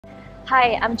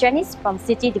Hi, I'm Janice from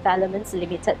City Developments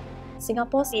Limited,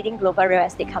 Singapore's leading global real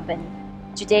estate company.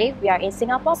 Today, we are in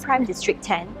Singapore Prime District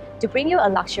 10 to bring you a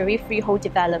luxury freehold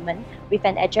development with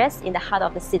an address in the heart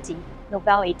of the city,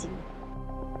 Nouvel 18.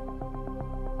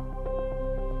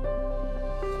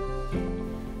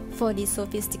 For the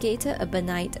sophisticated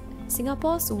urbanite,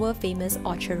 Singapore's world-famous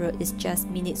Orchard Road is just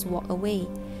minutes walk away.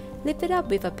 Lift it up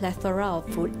with a plethora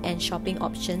of food and shopping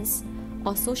options,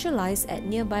 or socialize at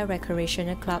nearby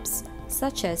recreational clubs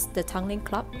such as the Tanglin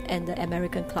Club and the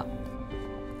American Club.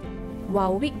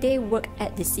 While weekday work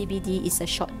at the CBD is a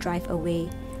short drive away,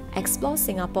 explore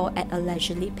Singapore at a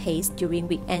leisurely pace during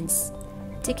weekends,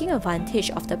 taking advantage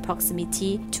of the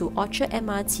proximity to Orchard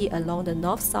MRT along the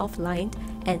North-South line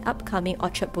and upcoming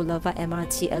Orchard Boulevard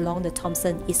MRT along the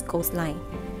Thomson East Coast line.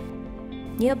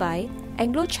 Nearby,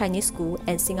 Anglo-Chinese School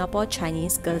and Singapore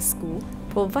Chinese Girls' School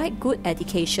provide good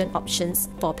education options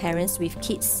for parents with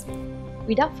kids.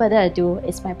 Without further ado,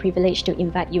 it's my privilege to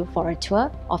invite you for a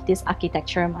tour of this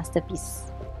architectural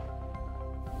masterpiece.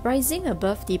 Rising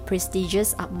above the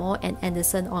prestigious Ardmore and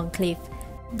Anderson Enclave,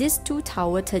 this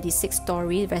two-tower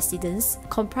 36-story residence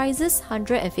comprises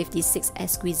 156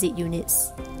 exquisite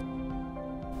units.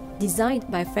 Designed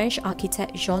by French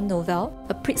architect Jean Nouvel,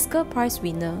 a Pritzker Prize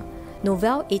winner,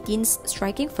 Nouvel 18's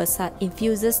striking facade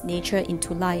infuses nature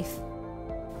into life.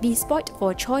 Bespoke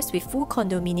for choice with full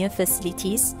condominium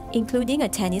facilities, including a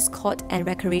tennis court and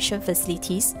recreation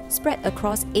facilities spread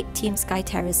across 8 themed sky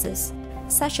terraces,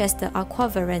 such as the Aqua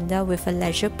Veranda with a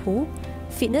leisure pool,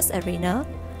 fitness arena,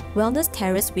 wellness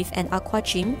terrace with an aqua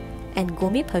gym, and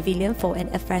gourmet pavilion for an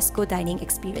alfresco dining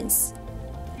experience.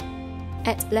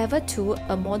 At level 2,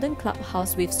 a modern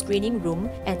clubhouse with screening room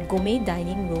and gourmet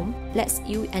dining room lets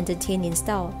you entertain in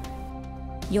style.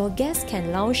 Your guests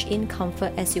can lounge in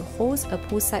comfort as you host a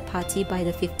poolside party by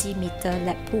the 50-meter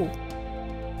lap pool.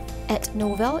 At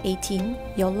Nouvel 18,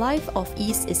 your life of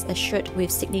ease is assured with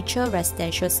signature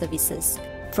residential services,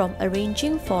 from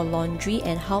arranging for laundry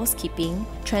and housekeeping,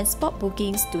 transport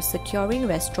bookings to securing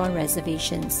restaurant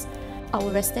reservations. Our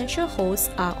residential hosts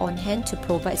are on hand to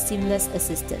provide seamless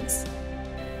assistance.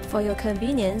 For your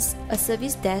convenience, a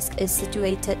service desk is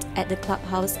situated at the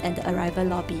clubhouse and the arrival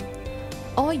lobby.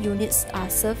 All units are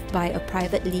served by a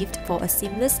private lift for a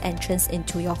seamless entrance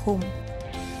into your home.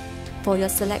 For your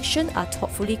selection are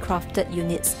thoughtfully crafted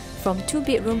units from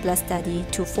 2-bedroom plus study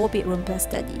to 4-bedroom plus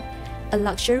study, a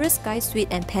luxurious sky suite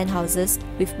and penthouses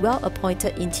with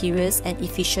well-appointed interiors and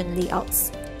efficient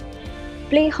layouts.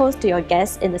 Play host to your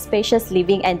guests in the spacious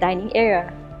living and dining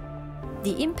area.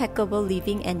 The impeccable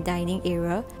living and dining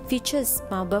area features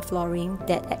marble flooring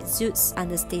that exudes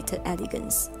understated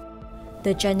elegance.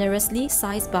 The generously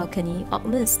sized balcony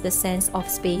augments the sense of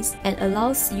space and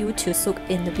allows you to soak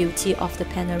in the beauty of the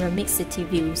panoramic city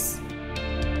views.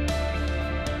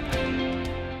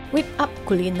 Whip up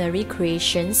culinary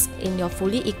creations in your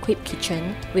fully equipped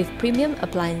kitchen with premium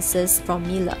appliances from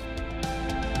Miele.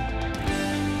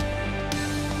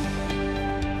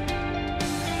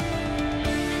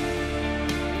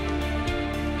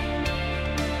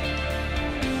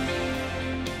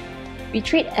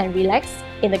 Retreat and relax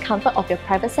in the comfort of your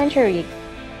private sanctuary.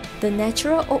 The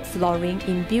natural oak flooring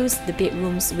imbues the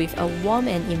bedrooms with a warm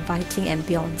and inviting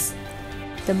ambience.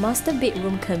 The master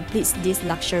bedroom completes this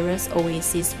luxurious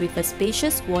oasis with a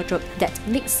spacious wardrobe that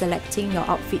makes selecting your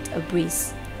outfit a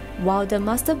breeze, while the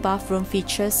master bathroom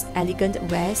features elegant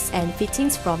wares and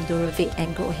fittings from Durovate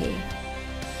and Grohe.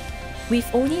 With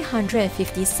only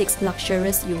 156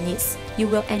 luxurious units, you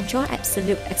will enjoy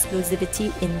absolute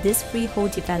exclusivity in this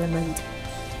freehold development.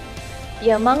 Be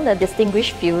among the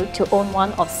distinguished few to own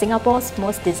one of Singapore's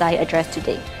most desired address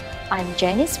today. I'm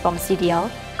Janice from CDL.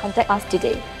 Contact us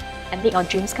today and make your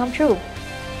dreams come true.